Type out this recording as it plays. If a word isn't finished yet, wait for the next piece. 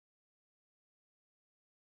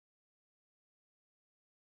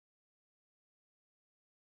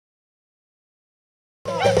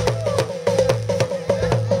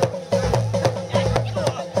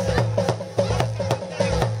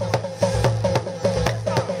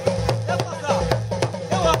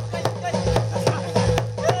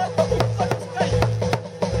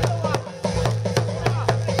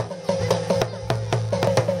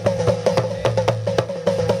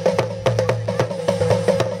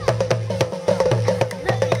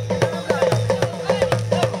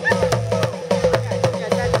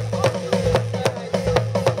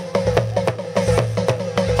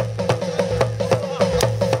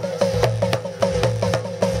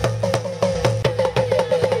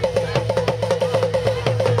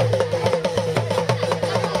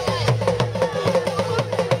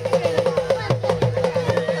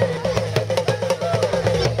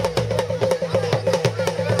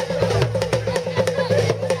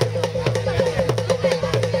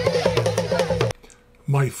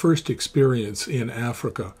My first experience in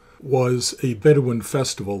Africa was a Bedouin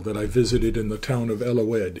festival that I visited in the town of El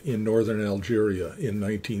Oued in northern Algeria in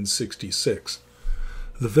 1966.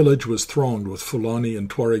 The village was thronged with Fulani and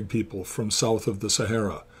Tuareg people from south of the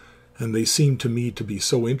Sahara, and they seemed to me to be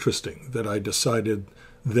so interesting that I decided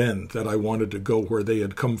then that I wanted to go where they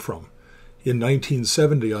had come from. In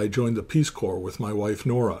 1970, I joined the Peace Corps with my wife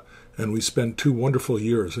Nora, and we spent 2 wonderful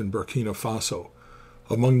years in Burkina Faso.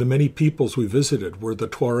 Among the many peoples we visited were the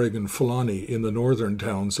Tuareg and Fulani in the northern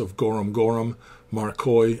towns of Gorom Gorom,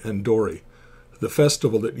 Marcoy, and Dori. The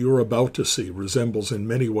festival that you're about to see resembles in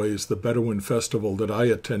many ways the Bedouin festival that I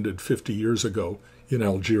attended 50 years ago in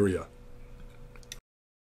Algeria.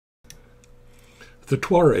 The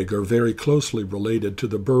Tuareg are very closely related to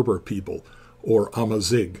the Berber people, or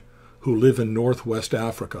Amazigh, who live in northwest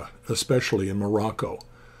Africa, especially in Morocco.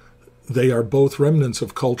 They are both remnants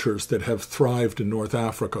of cultures that have thrived in North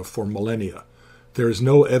Africa for millennia. There is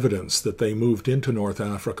no evidence that they moved into North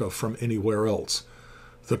Africa from anywhere else.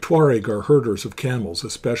 The Tuareg are herders of camels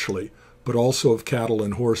especially, but also of cattle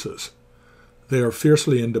and horses. They are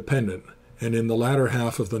fiercely independent, and in the latter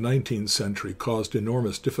half of the 19th century caused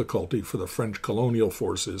enormous difficulty for the French colonial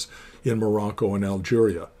forces in Morocco and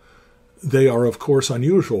Algeria. They are, of course,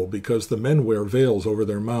 unusual because the men wear veils over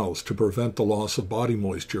their mouths to prevent the loss of body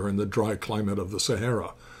moisture in the dry climate of the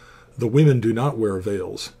Sahara. The women do not wear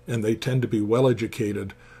veils, and they tend to be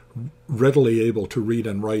well-educated, readily able to read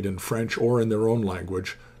and write in French or in their own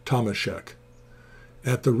language, Tamashek.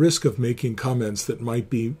 At the risk of making comments that might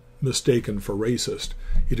be mistaken for racist,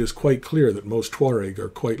 it is quite clear that most Tuareg are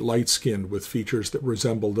quite light-skinned with features that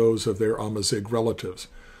resemble those of their Amazigh relatives.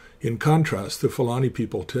 In contrast, the Fulani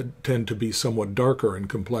people tend to be somewhat darker in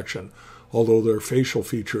complexion, although their facial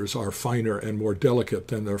features are finer and more delicate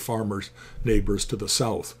than their farmers' neighbors to the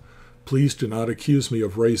south. Please do not accuse me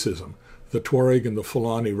of racism. The Tuareg and the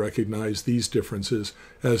Fulani recognize these differences,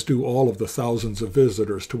 as do all of the thousands of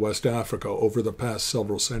visitors to West Africa over the past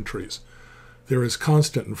several centuries. There is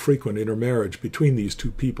constant and frequent intermarriage between these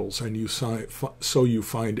two peoples, and so you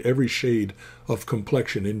find every shade of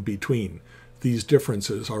complexion in between. These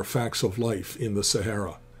differences are facts of life in the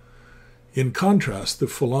Sahara. In contrast, the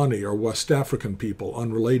Fulani are West African people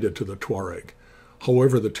unrelated to the Tuareg.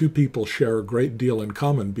 However, the two people share a great deal in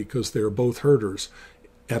common because they are both herders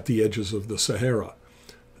at the edges of the Sahara.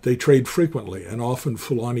 They trade frequently, and often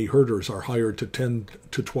Fulani herders are hired to tend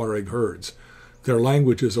to Tuareg herds. Their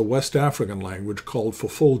language is a West African language called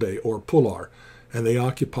Fulfulde or Pular, and they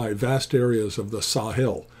occupy vast areas of the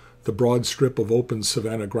Sahel, the broad strip of open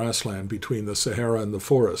savanna grassland between the Sahara and the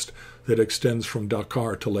forest that extends from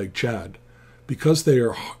Dakar to Lake Chad. Because they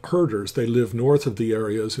are herders, they live north of the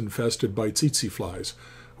areas infested by tsetse flies,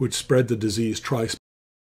 which spread the disease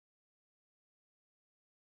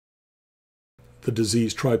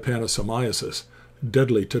trypanosomiasis,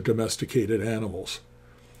 deadly to domesticated animals.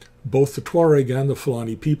 Both the Tuareg and the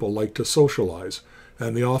Fulani people like to socialize,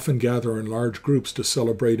 and they often gather in large groups to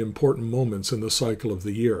celebrate important moments in the cycle of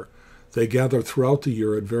the year. They gather throughout the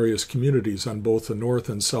year at various communities on both the north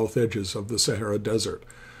and south edges of the Sahara Desert.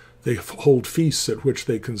 They hold feasts at which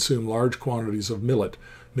they consume large quantities of millet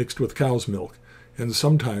mixed with cow's milk, and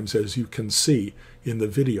sometimes, as you can see in the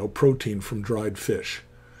video, protein from dried fish.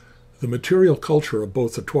 The material culture of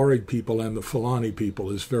both the Tuareg people and the Fulani people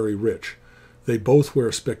is very rich. They both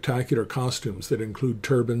wear spectacular costumes that include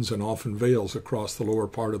turbans and often veils across the lower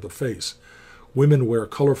part of the face. Women wear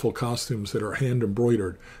colorful costumes that are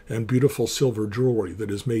hand-embroidered and beautiful silver jewelry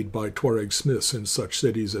that is made by Tuareg smiths in such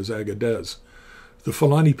cities as Agadez. The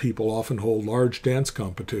Fulani people often hold large dance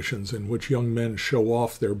competitions in which young men show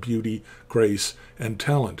off their beauty, grace, and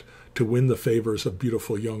talent to win the favors of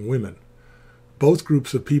beautiful young women. Both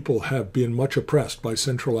groups of people have been much oppressed by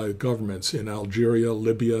centralized governments in Algeria,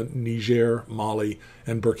 Libya, Niger, Mali,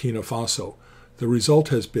 and Burkina Faso. The result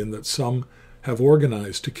has been that some have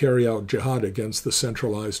organized to carry out jihad against the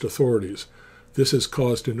centralized authorities. This has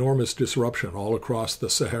caused enormous disruption all across the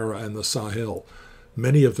Sahara and the Sahel.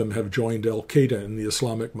 Many of them have joined al-Qaeda in the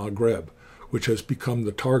Islamic Maghreb, which has become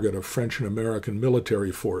the target of French and American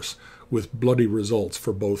military force, with bloody results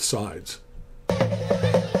for both sides.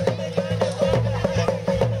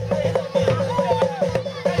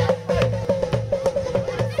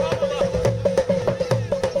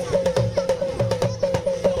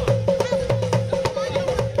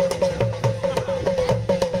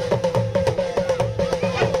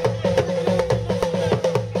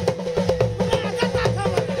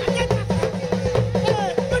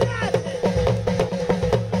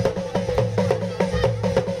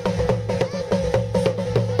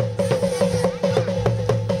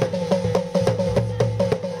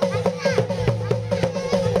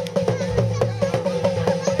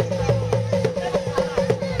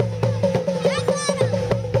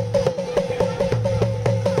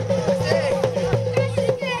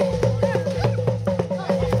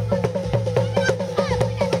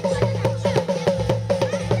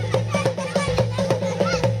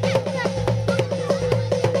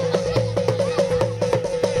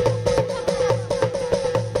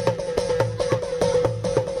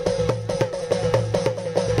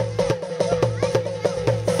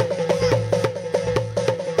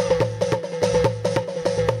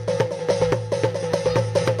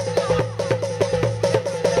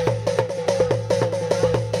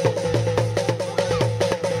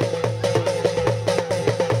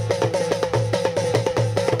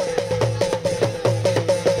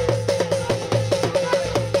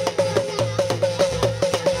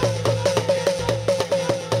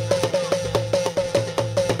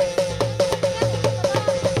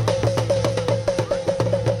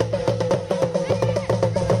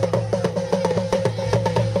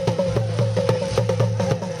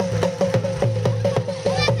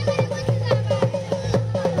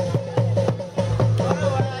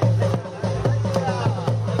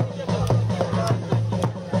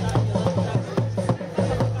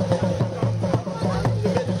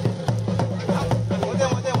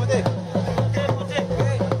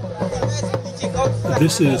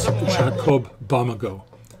 This is Jacob Bamago.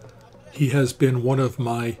 He has been one of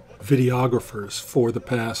my videographers for the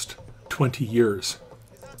past 20 years.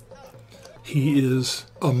 He is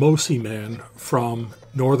a Mosi man from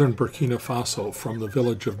northern Burkina Faso, from the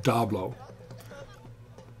village of Dablo.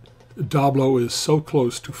 Dablo is so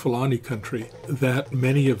close to Fulani country that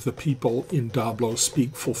many of the people in Dablo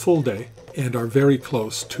speak Fulfulde and are very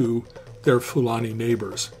close to their Fulani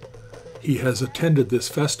neighbors. He has attended this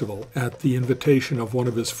festival at the invitation of one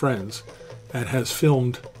of his friends and has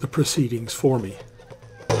filmed the proceedings for me.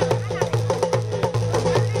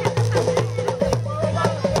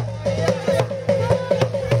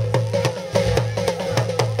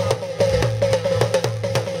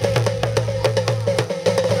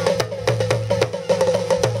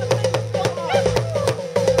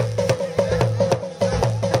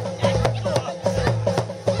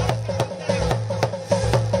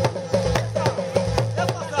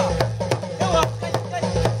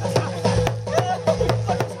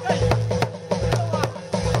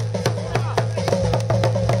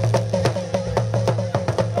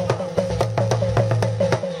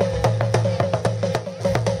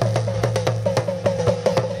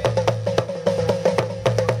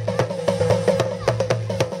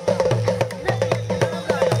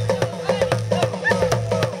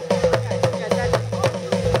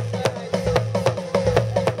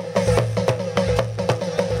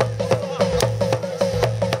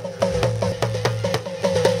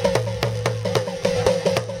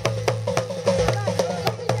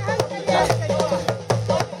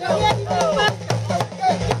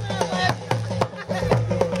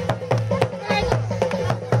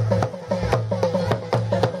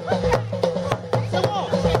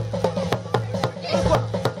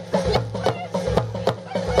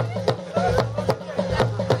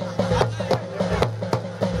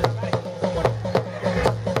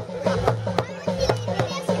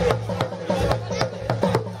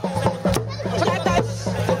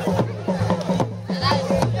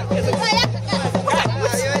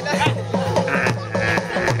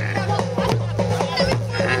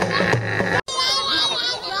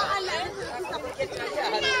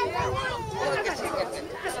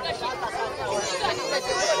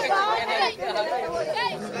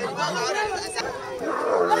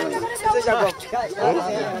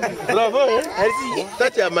 Bravo, hein? Merci. Toi,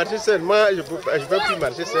 tu as marché seul. Moi, je ne peux plus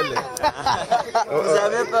marcher seul. Vous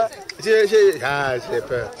savez pas? J'ai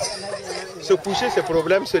peur. Se coucher, c'est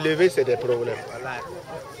problème. Se lever, c'est des problèmes.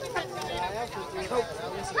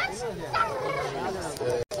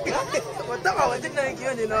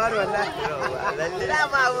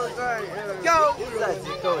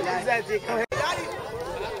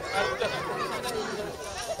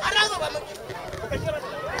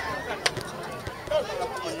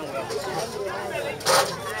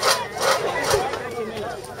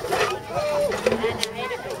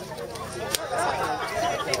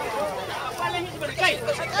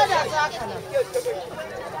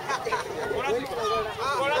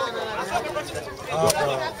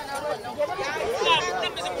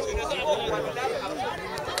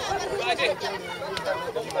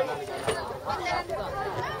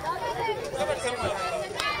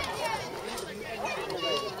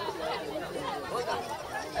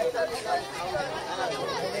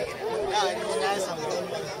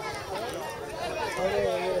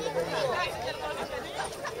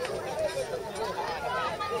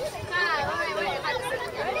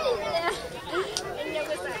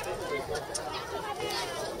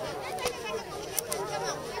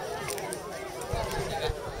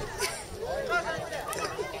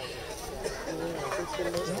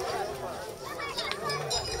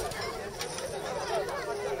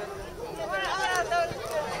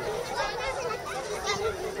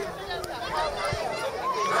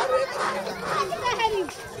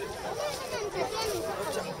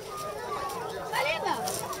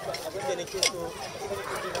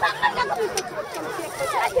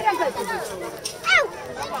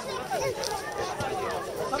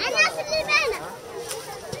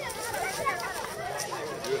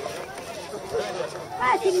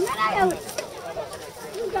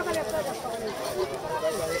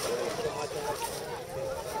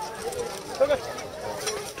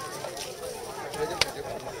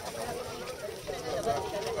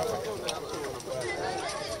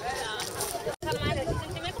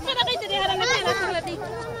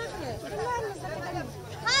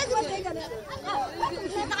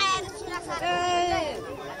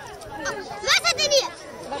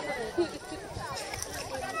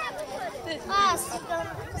 ما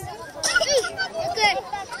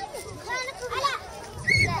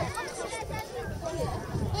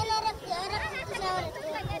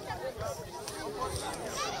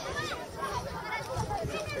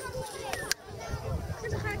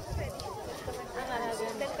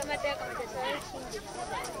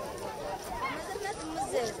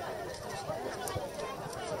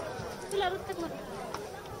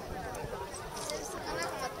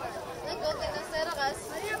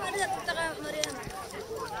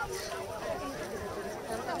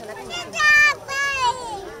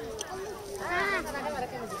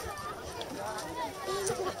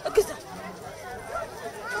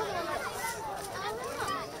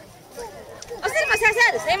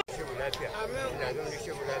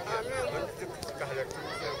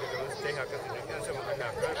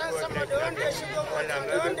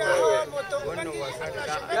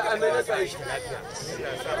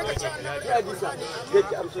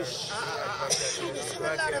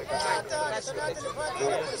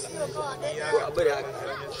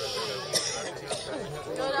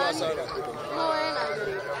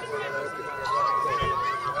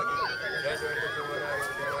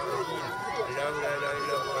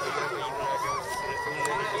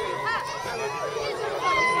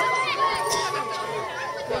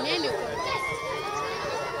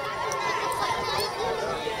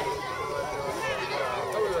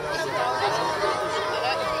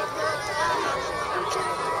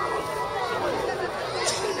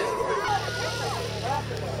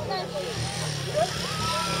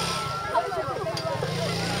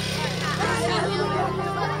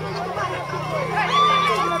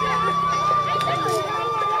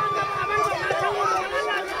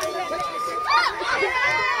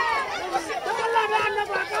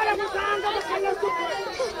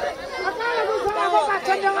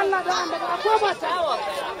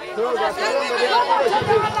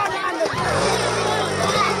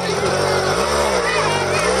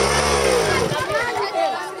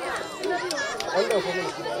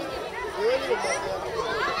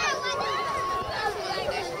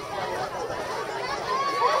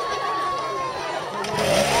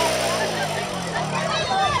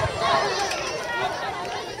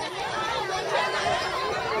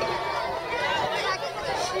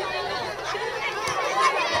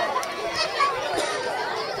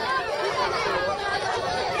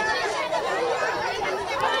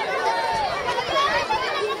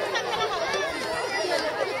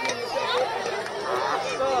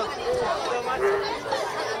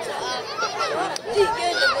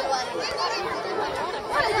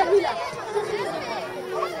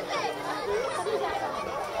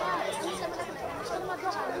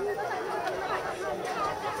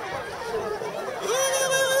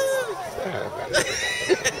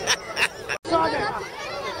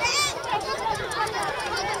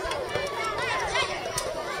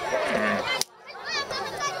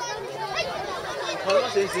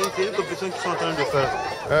C'est une compétition qu'ils sont en train de faire.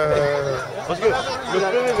 Parce que le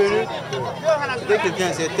premier venu, c'était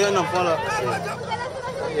quelqu'un, c'était un enfant là.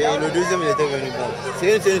 Et le deuxième, il était venu.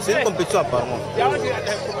 C'est une compétition apparemment.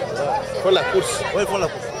 Ils font la course. Oui, ils font la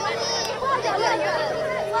course.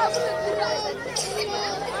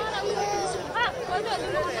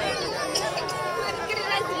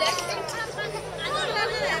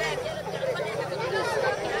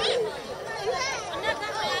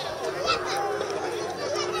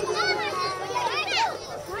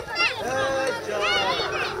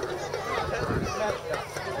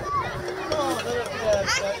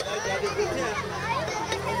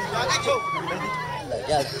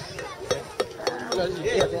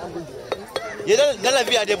 Dans la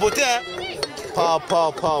vie, il y a des beautés, hein.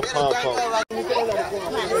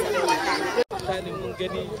 mun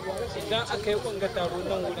gani idan aka yi wanga taro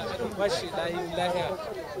nan wurin aka bashi lahiya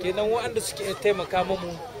kenan waɗanda suke taimaka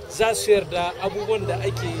mamu za su yarda abubuwan da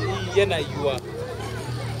ake yi yana yiwa.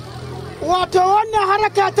 Wato wannan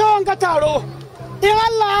haraka ta wanga taro in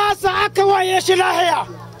Allah ya sa aka waye shi lahiya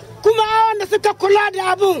kuma wanda suka kula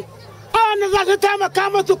da abun wanda za su taimaka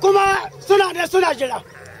musu kuma suna jira.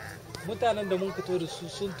 Mutanen da mun fito da su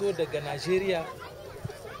sun to daga Najeriya.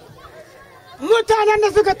 Mutanen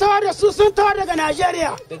da suka tawo da su sun tawo daga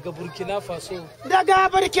Najeriya. Daga Burkina Faso. Daga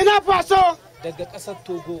Burkina Faso. Daga ƙasar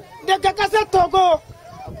Togo. Daga ƙasar Togo.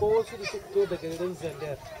 Akwai wasu da suka to daga garin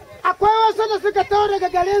Zandar. Akwai wasu da suka tawo daga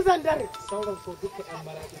garin Zandar. Sauran ko duka 'yan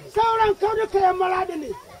Maradi ne. Sauran ko duka 'yan Maradi ne.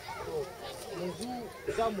 Yanzu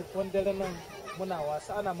za mu kwandara nan muna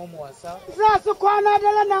wasa ana mamu wasa. Za su kwana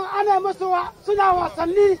dare nan ana musu suna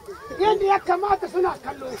wasanni yadda ya kamata suna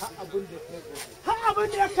kallo. Har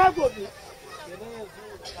abin da ya kai gobe.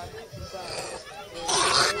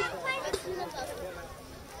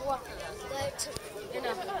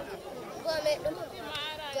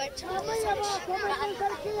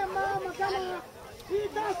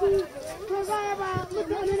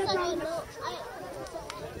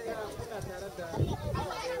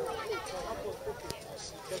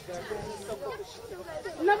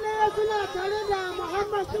 Lalle suna tare da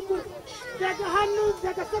Muhammad Subur daga hannu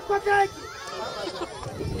daga Sokoto yake.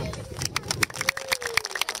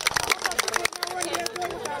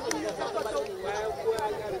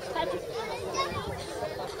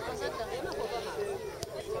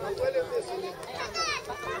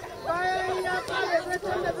 Bayan ya kare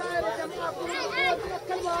zaton da za a yi jama'a kuma wata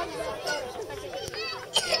kalma wanda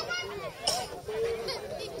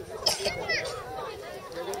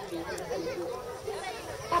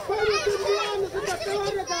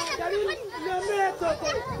garin Nome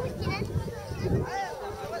Togo.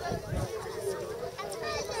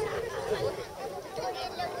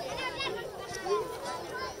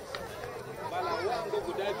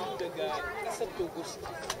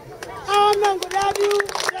 Wannan guda biyu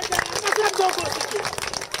daga ƙasar Togo suke.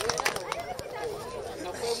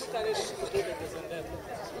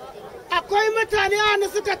 Akwai mutane wanda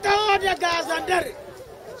suka taho daga Zandar.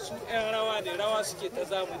 Su 'yan rawa ne, rawa suke ta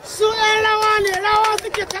zamani. Su 'yan rawa ne, rawa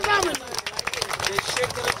suke ta zamani. Da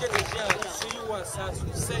shekarar jiya sun yi wasa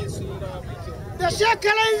sosai, sun yi rawa mai kyau. Da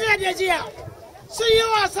shekaran jiya sun yi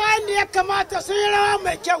wasa yadda ya kamata, sun yi rawa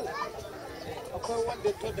mai kyau. Akwai wanda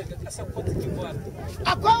ya to daga ƙasar Cote d'Ivoire.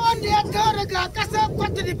 Akwai wanda ya to daga ƙasar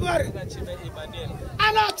Cote d'Ivoire. Ana ce mai Emmanuel.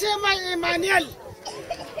 Ana ce mai Emmanuel.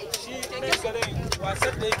 Shi nan garin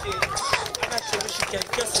wasan da yake ana ce mishi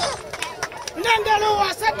kyankyaso. Nan garin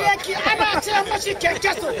wasan da yake ana ce mishi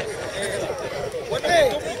kyankyaso. Wanda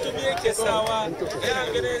mutum yake sawa yana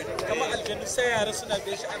ganin kamar aljanu sai yara suna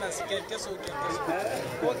da shi ana su kyankyaso.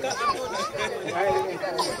 Ko ka an dole.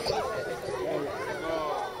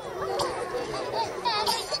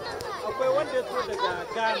 Akwai wanda ya to daga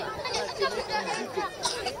Ghana ana ce mai Kizito.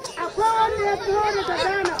 Akwai wanda ya to daga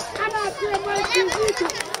Ghana ana ce mai Kizito.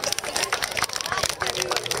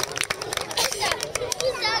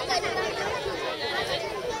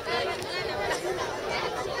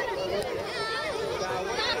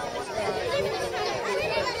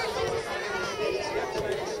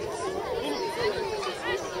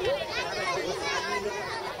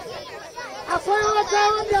 Akwai wata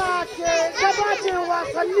wanda ke gabatin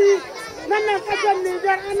wasanni nan kasar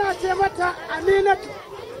Niger ana ce mata Aminatu.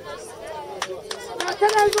 Na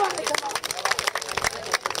tana zuwa ita ba.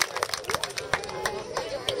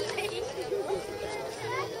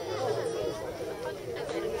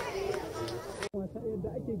 Yadda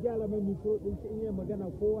ake gyara mai mikro ɗin shi in yi magana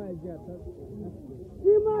kowa ya jiya ta.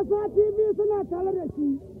 Shi ma sati biyu suna tare da shi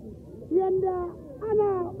yadda ana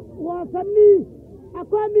wasanni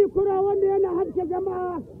akwai mikura wanda yana harshe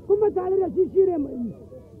jama'a kuma tare da shi shine mai yi.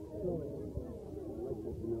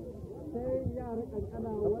 Sai yara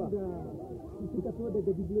ƙanƙana wanda suka so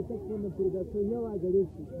daga bibliotheque wannan turga sun yawa gare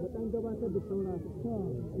su mu ɗan gabatar da saura.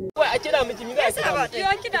 Wai a kira miki mi za a kira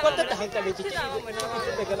miki? Kwantar da hankali ki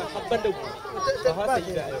daga nan habban da gobe ba hasa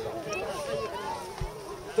yi da ayaba.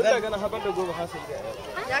 Tun daga nan habban da gobe hasa yi da ayaba.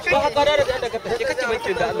 Ba haka da da ka tafi kake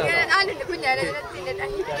bankin da Allah.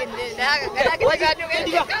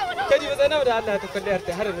 Kadi ba sanar da Allah ta kalle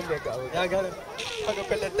ta har nan da ga aure. Ya gane. Haka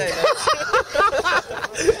kalle ta ina.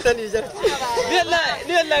 Ta Niger.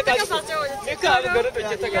 Ni Allah ka. Ni ka abin garin da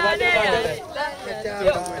ke ta gaba da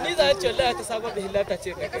ba. Ni za ce Allah ta saba da hillata ce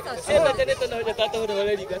da kai. Sai da ta ne ta nawa ta taho da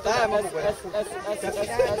wani riga ta.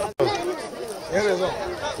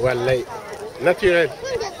 Wallahi. Naturel.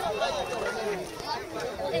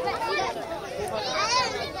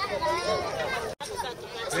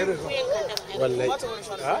 Wallahi.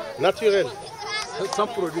 Naturel. Sans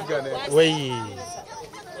produit ghanéen. Oui.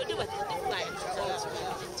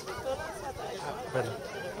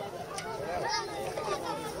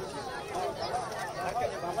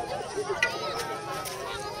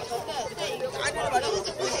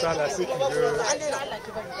 Ça là, ceux qui veulent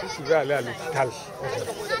aller à l'hôpital,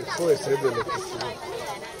 il faut essayer de les continuer.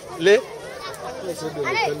 Les Il faut essayer de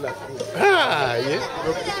les faire la cour. Ah, yes.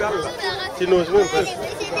 L'hôpital là. Tu n'oses même pas.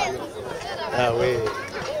 Ah oui.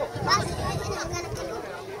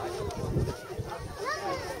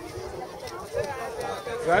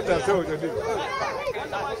 Fais attention aujourd'hui.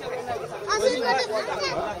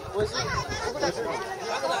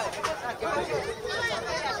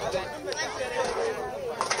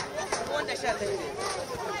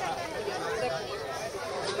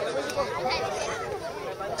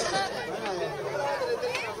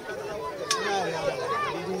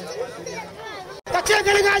 Ka ce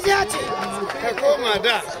gargajiya ce. Ka koma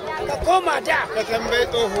da. Ka koma da. Ka tambayi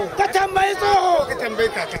tsoho. Ka tambayi tsoho. Ka tambayi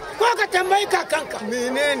kaka. Ko ka tambayi kakanka.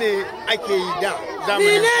 Menene ake yi da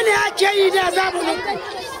zamanin? Menene ake yi da zamanin ku?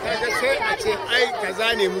 Kaga sai a ce ai kaza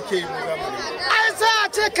ne muke yi mu zamanin. Ai sai a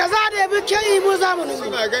ce kaza ne muke yi mu zamanin ku.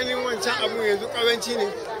 Suna ganin wancan abun yanzu kawanci ne.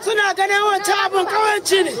 Suna ganin wancan abun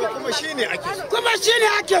kawanci ne. Kuma shine ake so. Kuma shine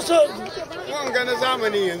ake so. Wanga na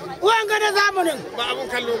zamanin yanzu. Wanga na zamanin. Ba abun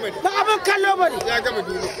kallo bane. Ba abun kallo bane. Ya gama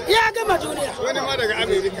duniya. Ya gama duniya. Wani ma daga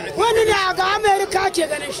Amerika. Wani ne ga Amerika ake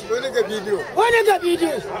ganin shi. Wani ga bidiyo. Wani ga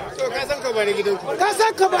bidiyo. To ka san ka ba na gidanku. Ka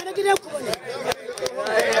san ka ba na gidanku bane.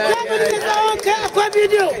 Zamanin da tsawon kai akwai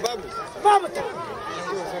bidiyo. Babu. Babu ta.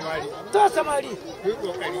 To samari. To samari. Ku yi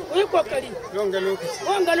kokari. Ku yi kokari.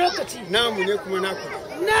 Wanga lokaci. Namu ne kuma naku.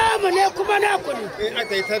 Namu ne kuma naku ne. In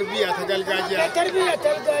aka yi tarbiyya ta gargajiya. Tarbiyya ta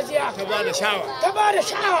gargajiya. Ta ba da shawa. Ta ba da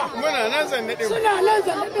shawa. Muna nan zanne din. Suna nan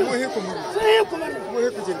zanne din. Mu hiku mu. Sun hiku mu. Mu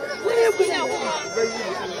hiku jin. Mu hiku jin.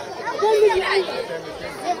 Ubangiji Allah.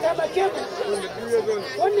 Ya taimake mu.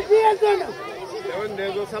 Wanda duk ya zo nan. Da wanda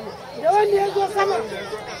ya zo sama. Da wanda ya zo sama.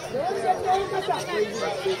 Da wanda ya zo kasa.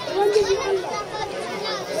 Ubangiji Allah.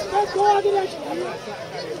 Kai kowa gidan shi.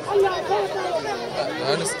 Allah ya kawo ta.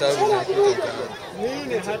 Wani staru ne kuka Ni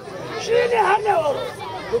ne har. Shi ne hannawar.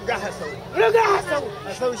 Ruga hasau. Ruga hasau.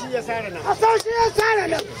 Hasau shi ya sare nan. Hasau shi ya sare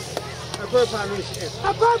nan. Akwai fano shi.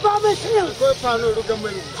 Akwai fano shi. Akwai fano rugan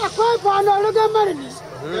mari. Akwai fano rugan mari.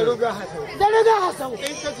 Da ruga hasau. Da ruga hasau.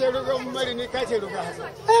 In ka ce rugan mari ne ka ce ruga hasau.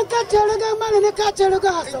 In ka ce rugan mari ne ka ce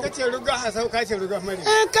ruga hasau. In ka ce ruga hasau ka ce rugan mari.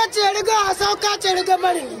 In ka ce ruga hasau ka ce rugan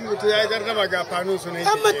mari. Mutum ya yi gardama ga fano su ne.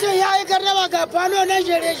 In mutum ya yi gardama ga fano na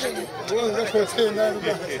jere-jere. Wanga ko sai na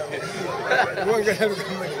ruga. Wanga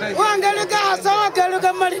rugan mari. Wanga ruga hasau ga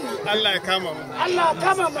rugan mari. Allah ya kama mu. Allah ya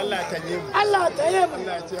kama mu. Allah ya tanye mu. Allah ya tanye mu.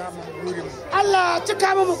 Allah ya cika mu burin mu. Allah ya cika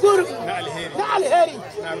mu burin mu. Na alheri. Na alheri.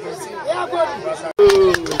 Na gode. Ya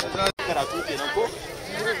gode. Karatu kenan ko?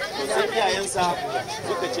 To sai iyayensa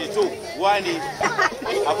suka ce to wane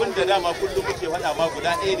abin da dama kullum muke faɗa ma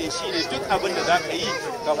guda ɗaya ne shine duk abin da za ka yi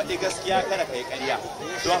ka faɗi gaskiya kada ka yi ƙarya.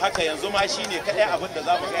 Don haka yanzu ma shine kaɗai abin da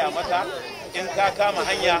za mu gaya maka in ka kama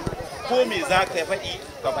hanya ko me za ka faɗi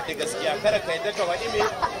ka faɗi gaskiya kada ka yadda ka faɗi me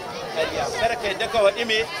ƙarya kada ka yadda ka faɗi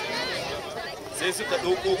me sai suka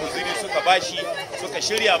ɗauko guziri suka bashi suka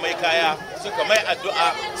shirya mai kaya suka mai addu'a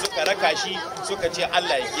suka raka shi suka ce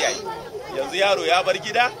Allah ya kiyaye yanzu yaro ya bar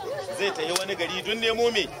gida zai tafi wani gari don nemo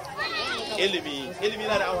me ilimi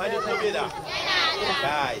na da amfani ko bai da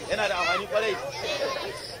kai yana da amfani kwarai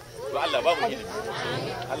to Allah ba mu ilimi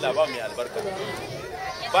Allah ba mu albarka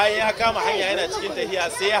bayan ya kama hanya yana cikin tafiya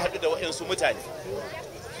sai ya haɗu da waɗansu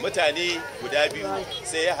mutane guda biyu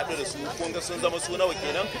sai ya haɗu da su kun ga sun zama su nawa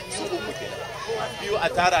kenan su uku kenan biyu a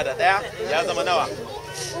tara da ɗaya ya zama nawa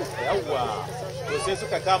yawwa to sai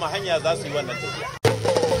suka kama hanya za su yi wannan tafiya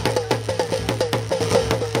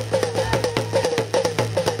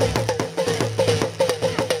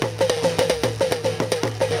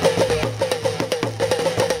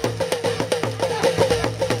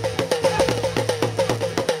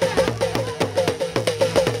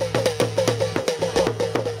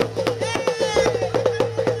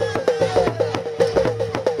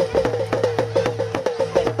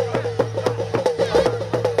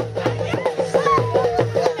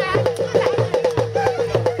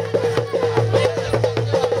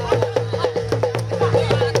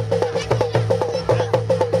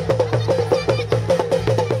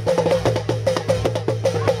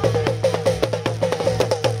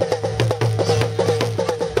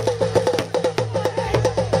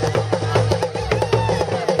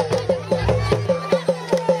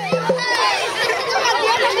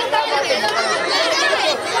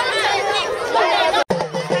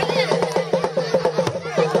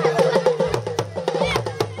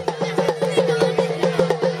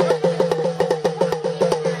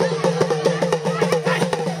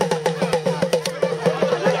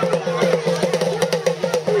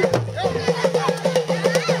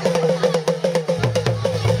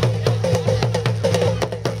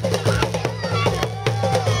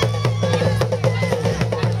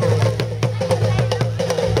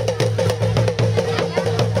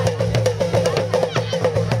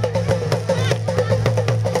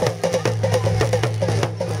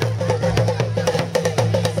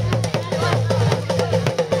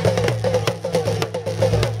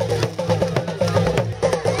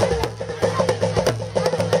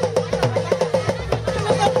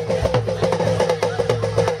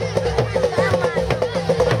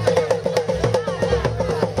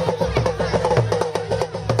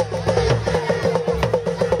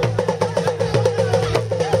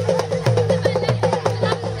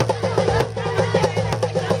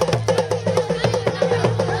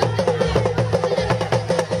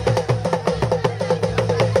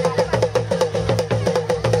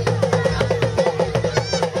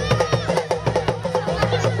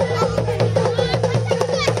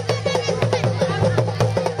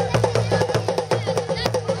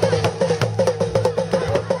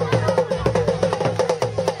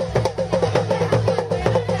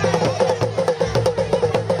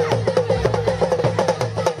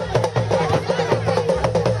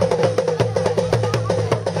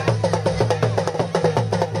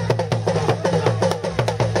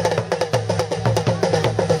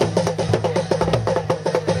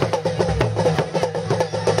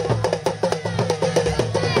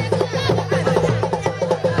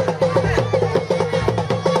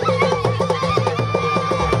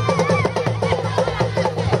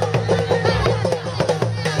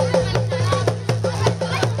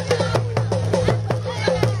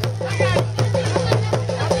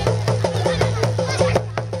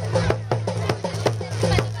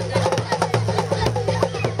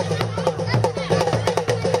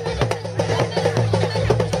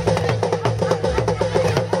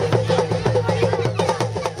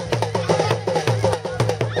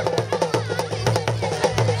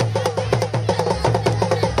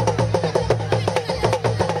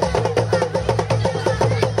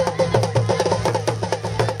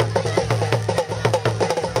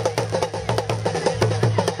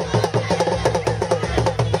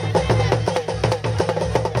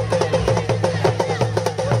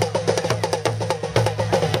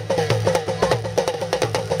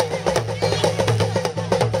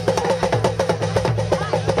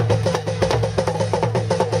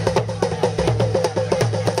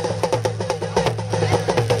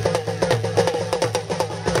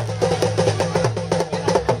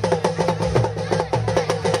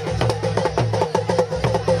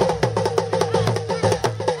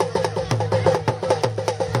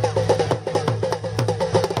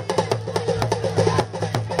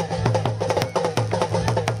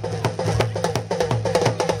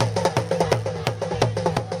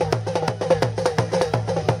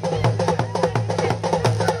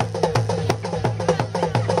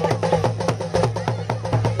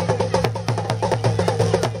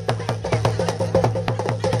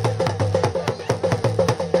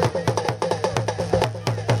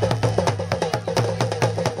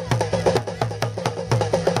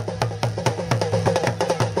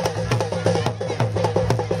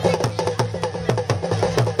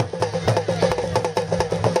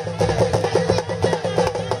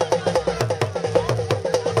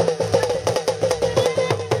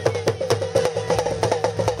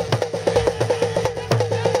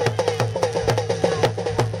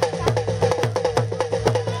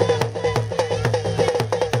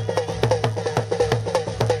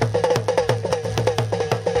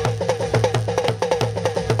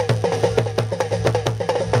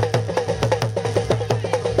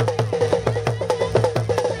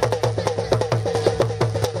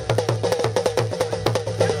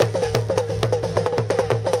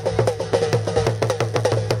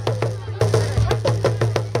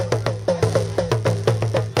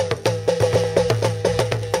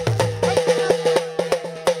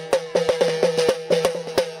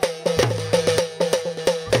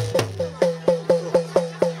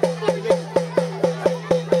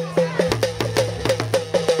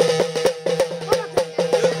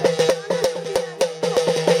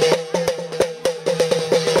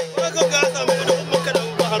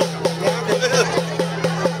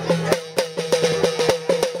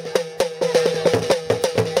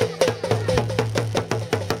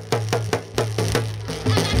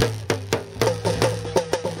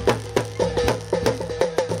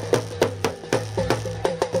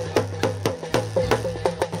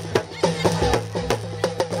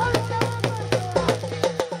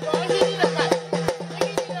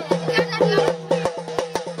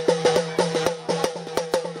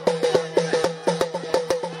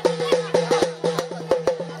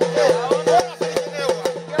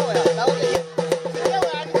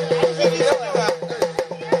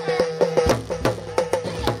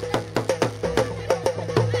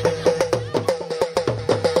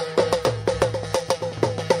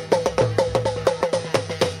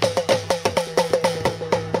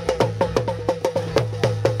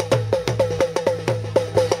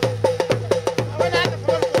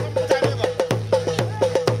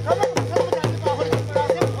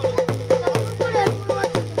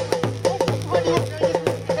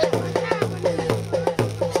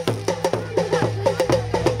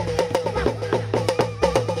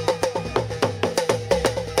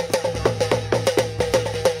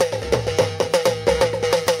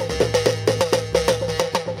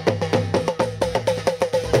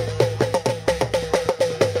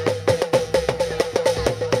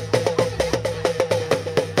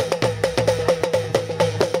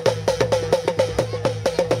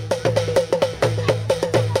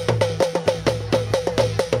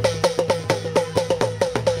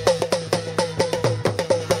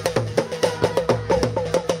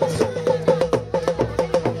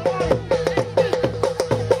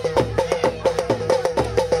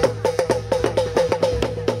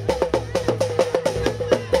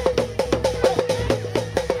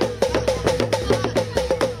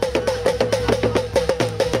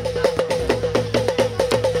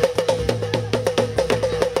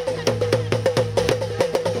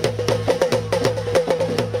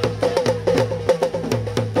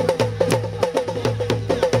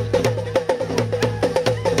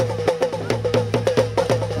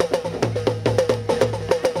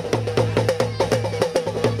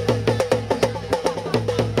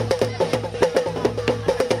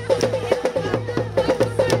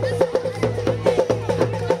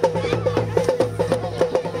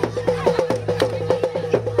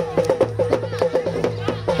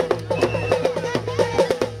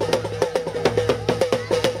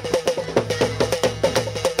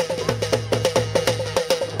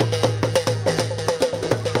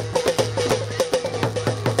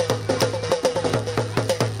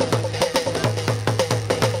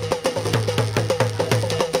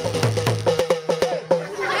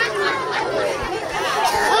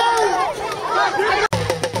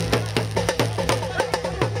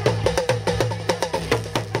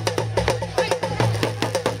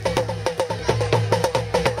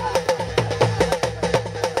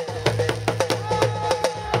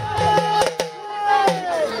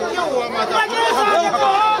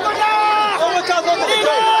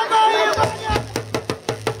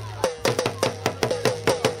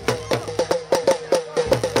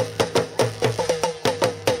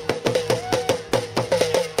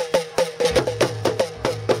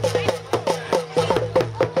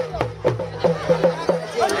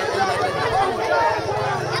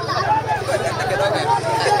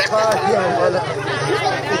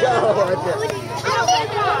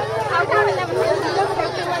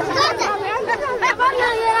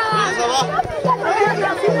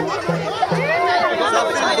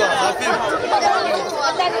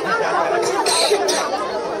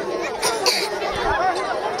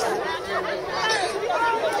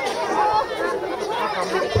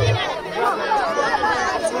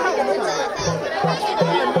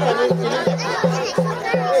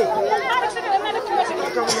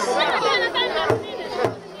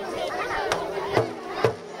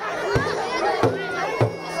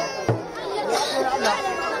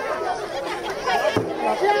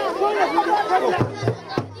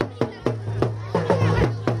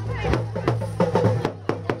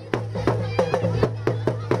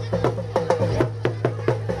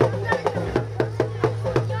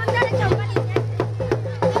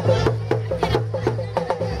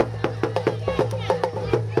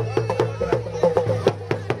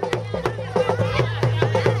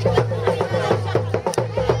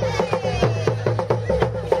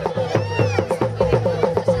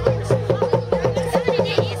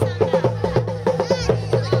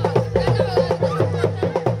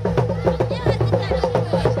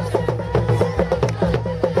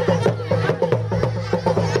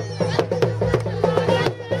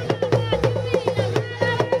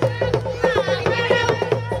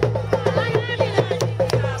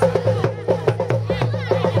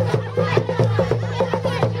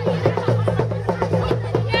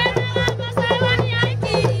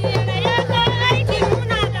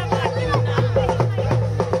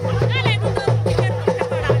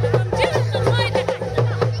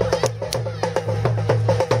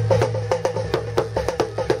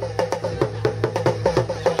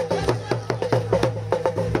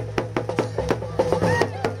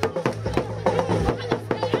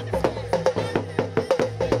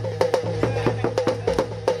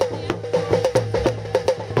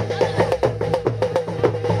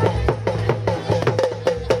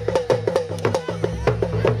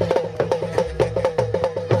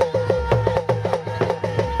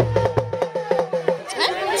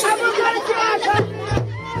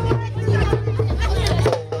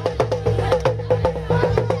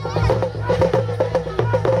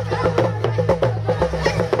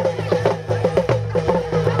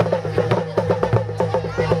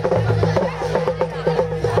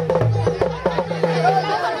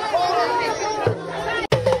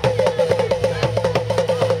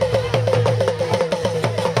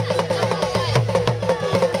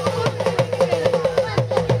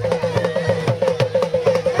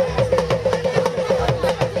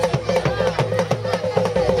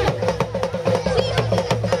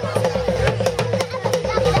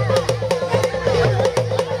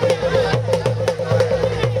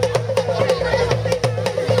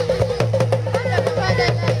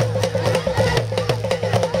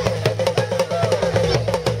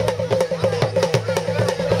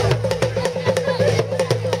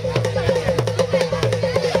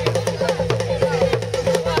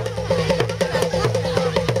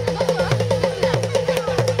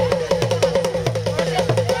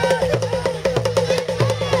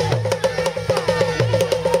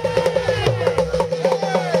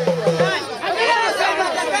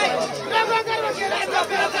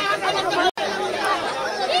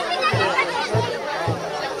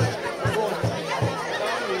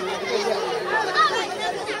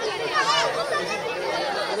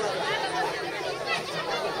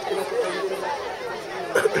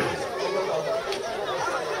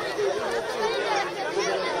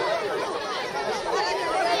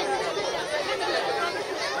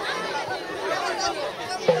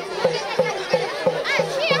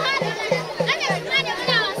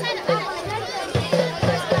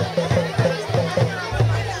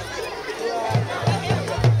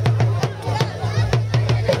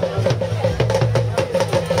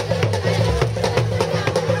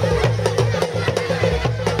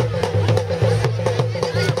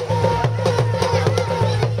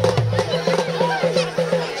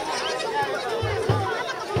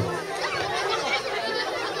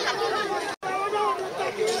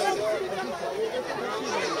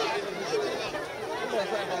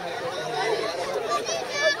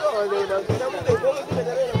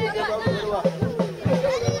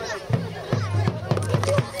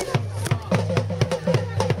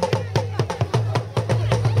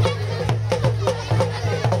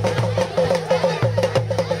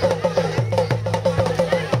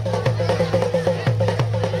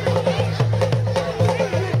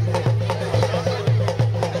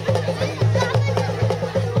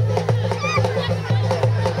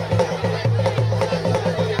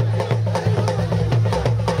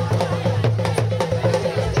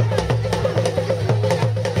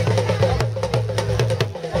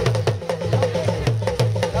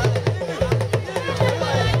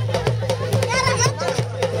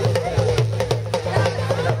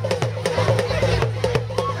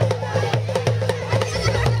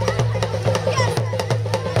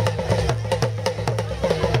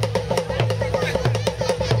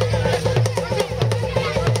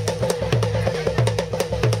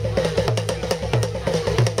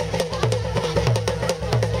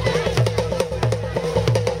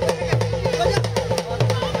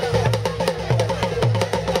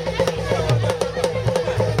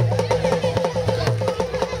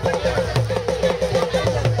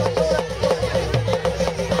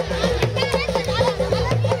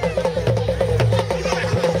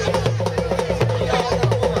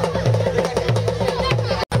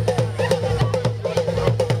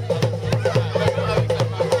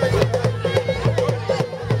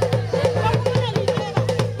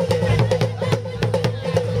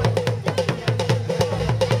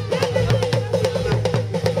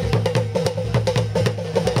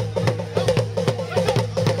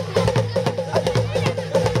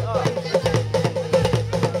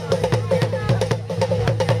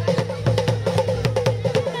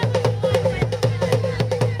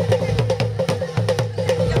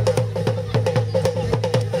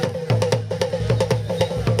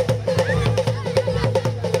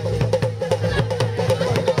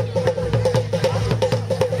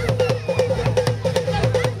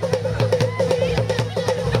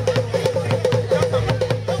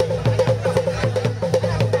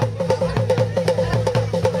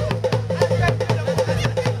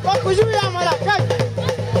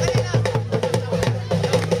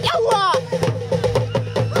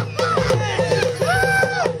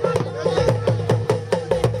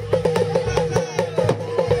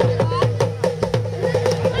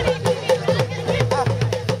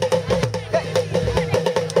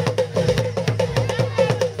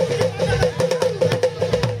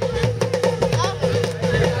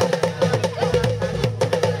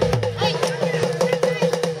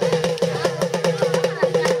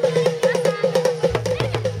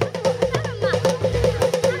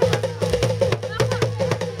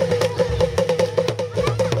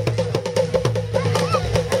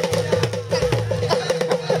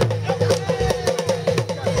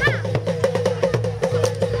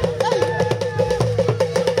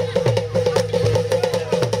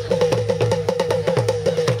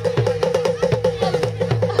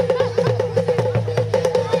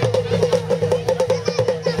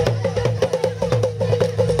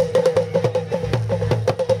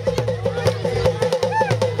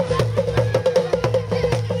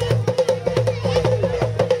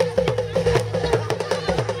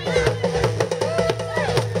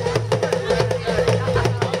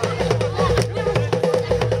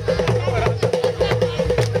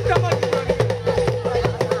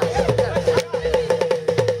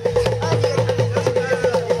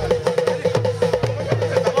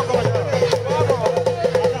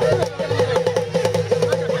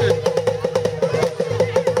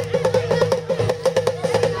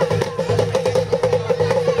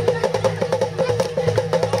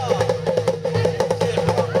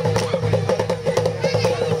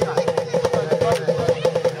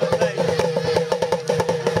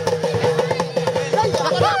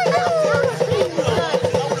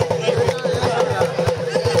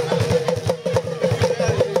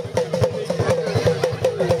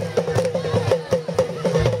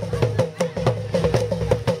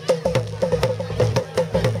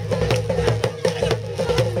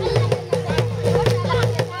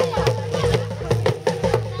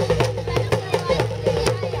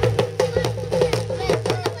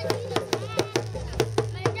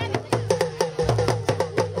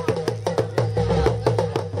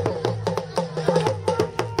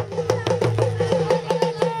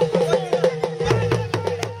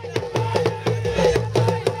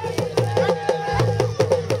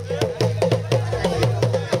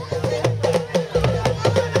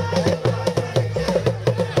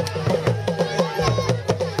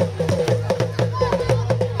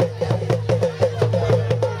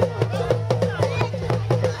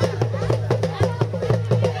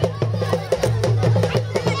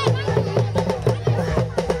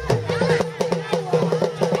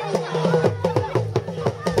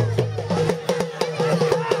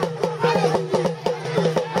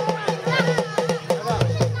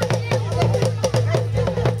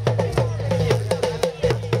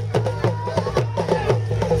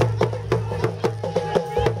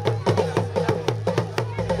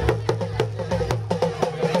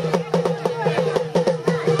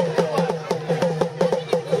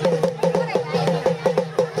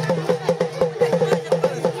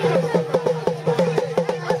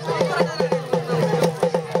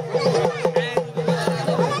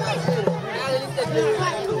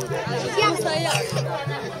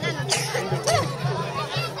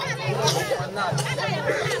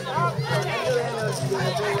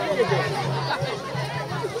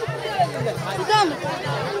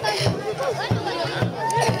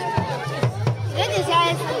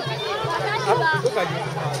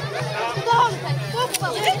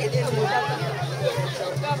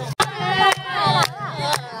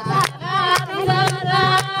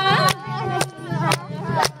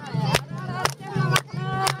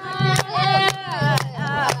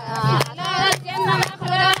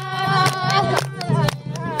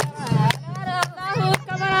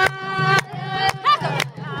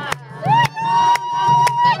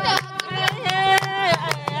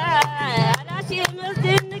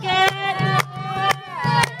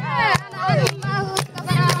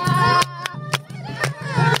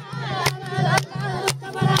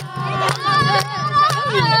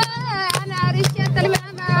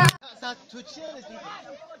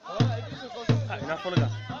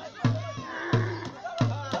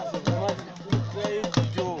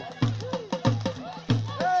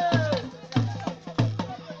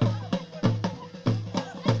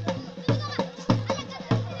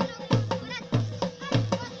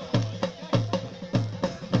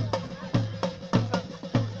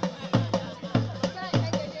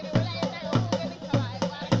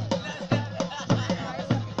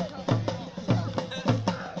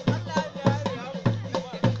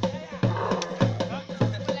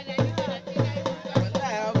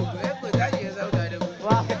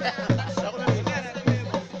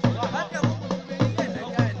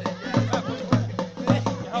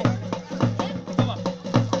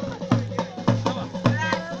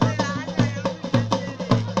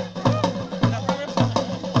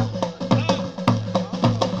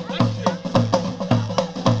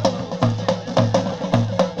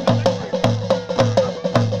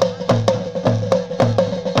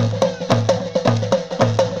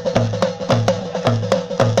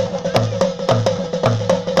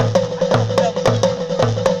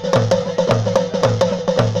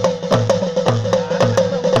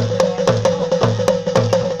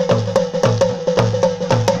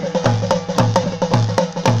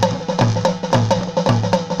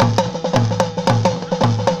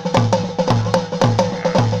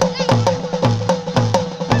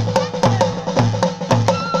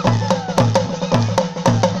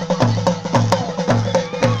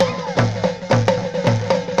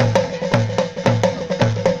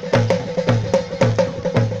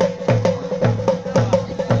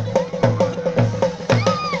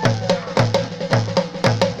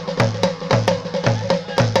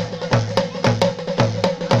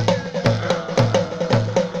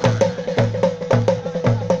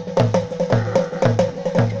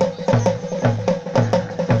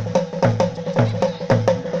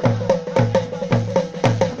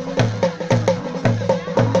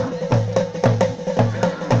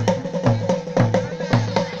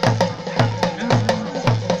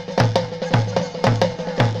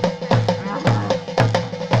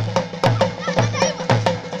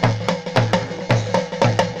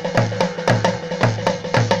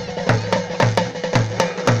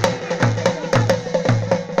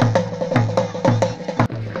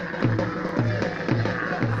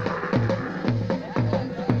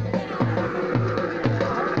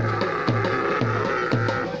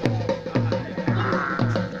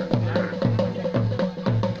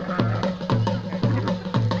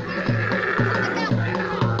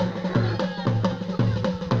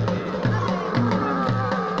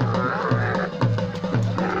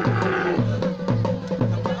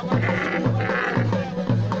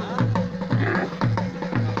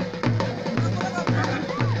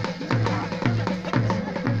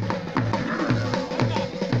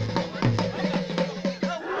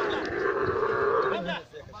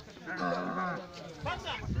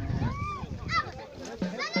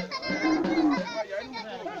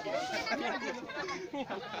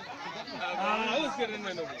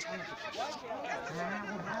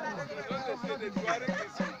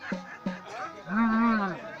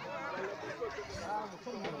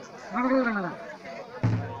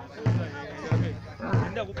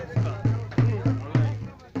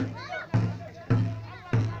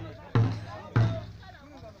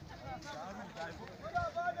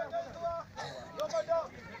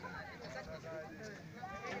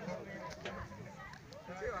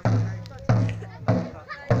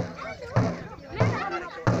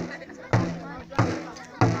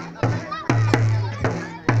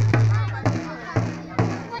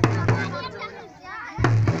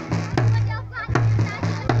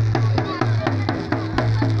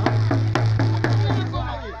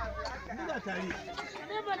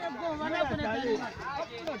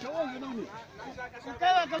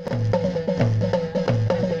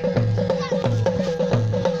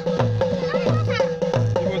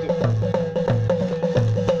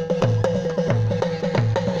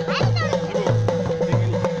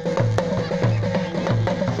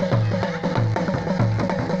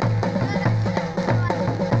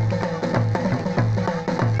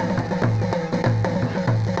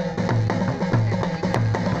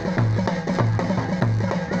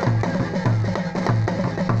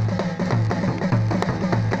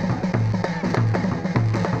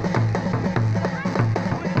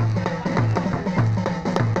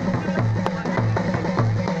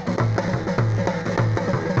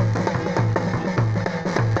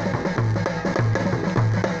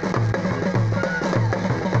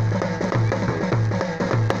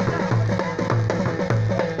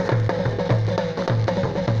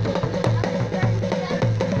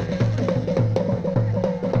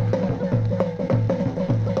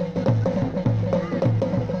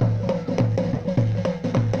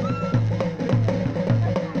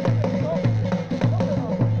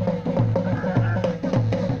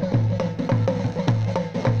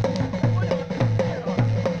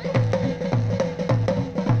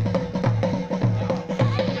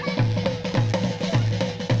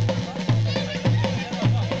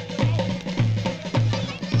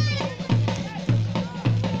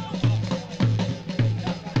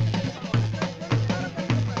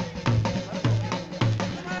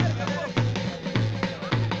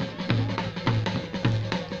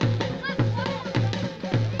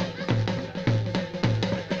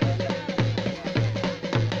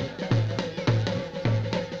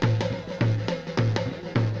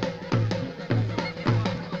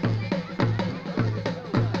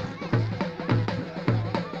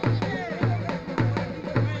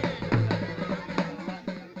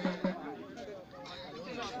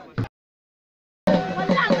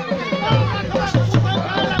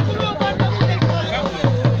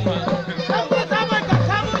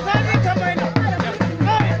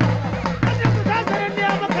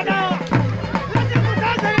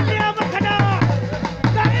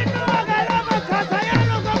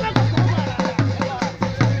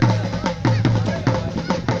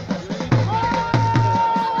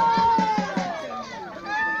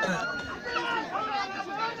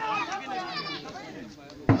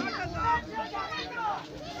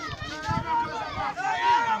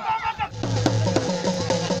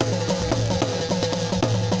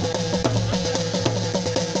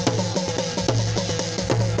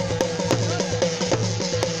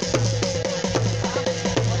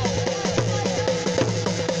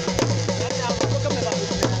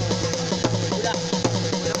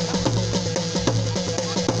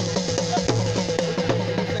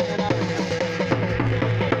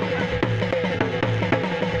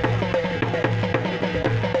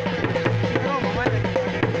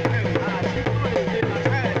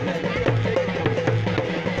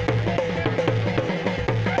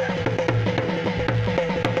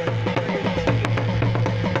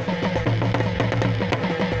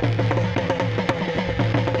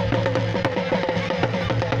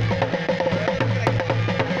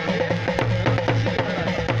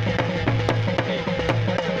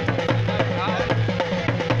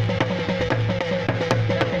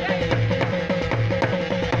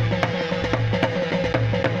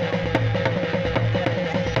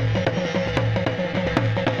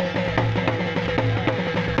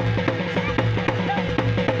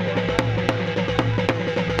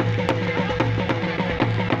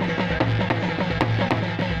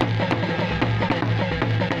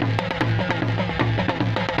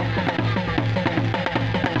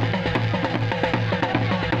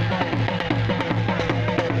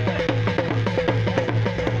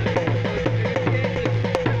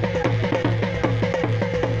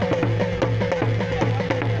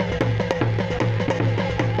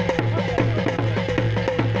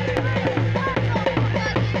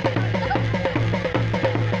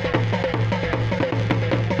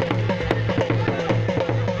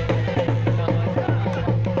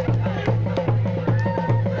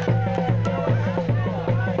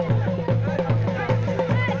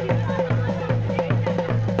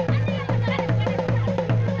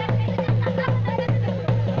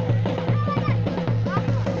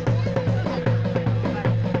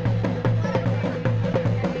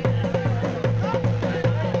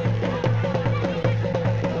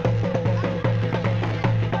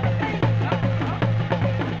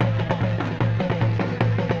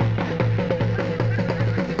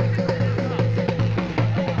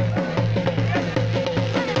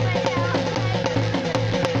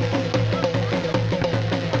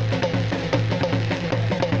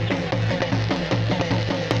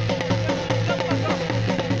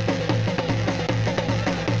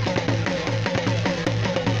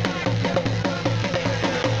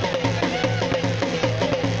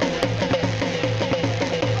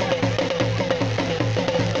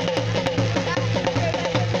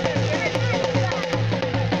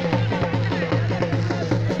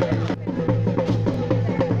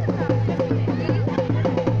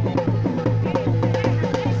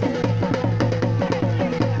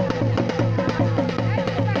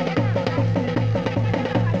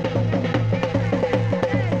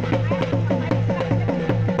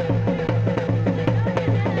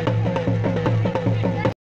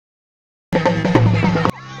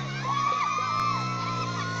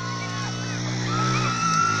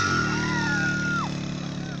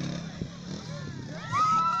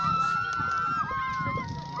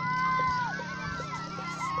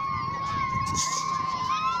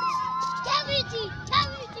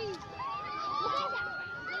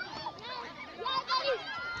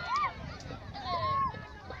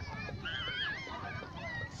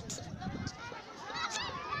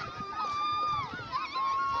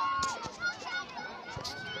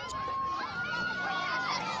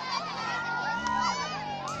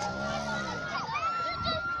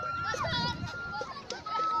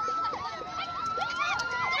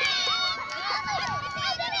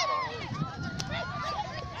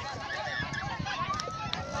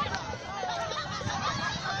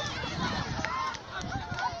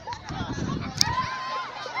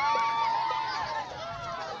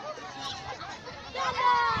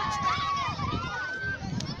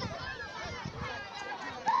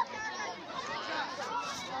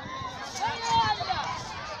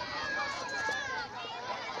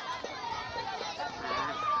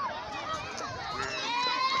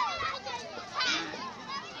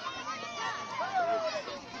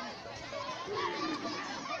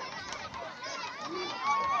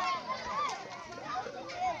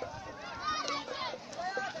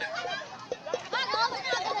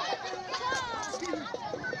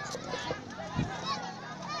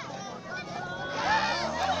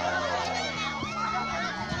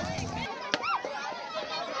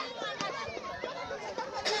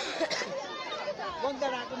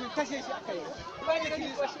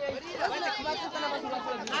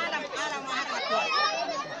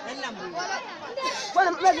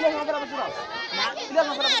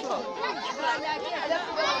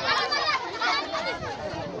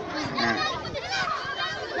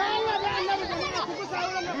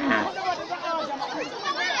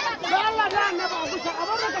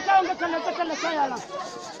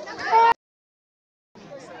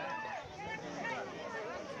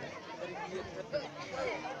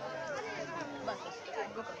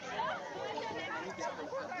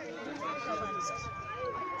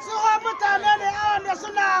Tsohon mutane ne wanda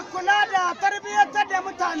suna kula da tarbiyyantar da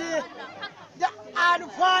mutane da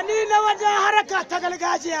amfani na wajen haraka ta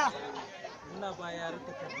gargajiya. Muna ba yara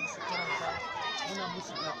takardu su karanta, muna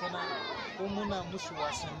musu gatana ko muna musu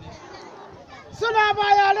wasanni. Suna ba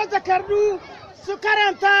yara takardu su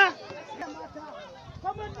karanta.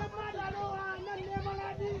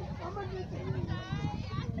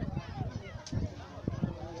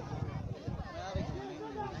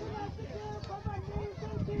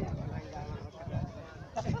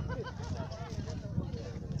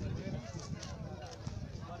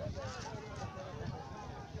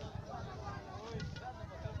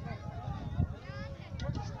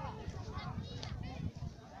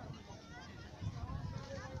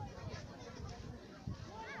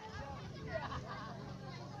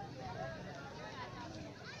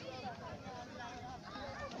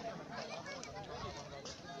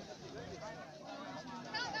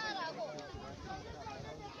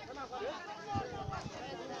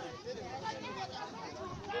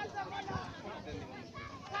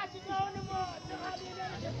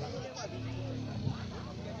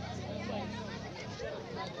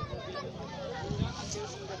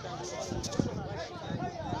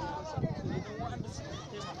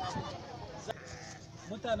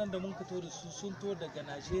 Mutanen da mun fito da su sun to daga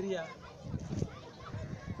Najeriya.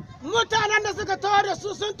 Mutanen da suka taho da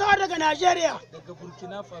su sun taho daga Najeriya. Daga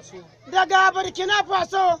Burkina Faso. Daga Burkina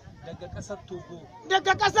Faso. Daga ƙasar Togo.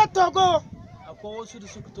 Daga ƙasar Togo. Akwai wasu da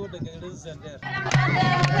suka to daga garin Zandar.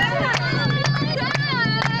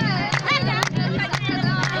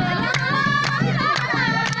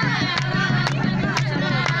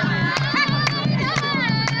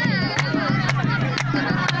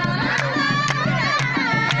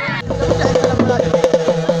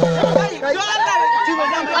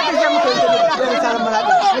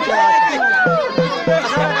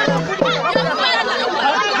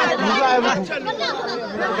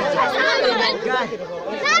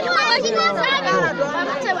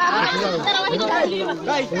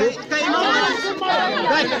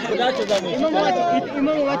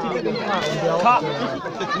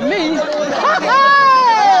 Me?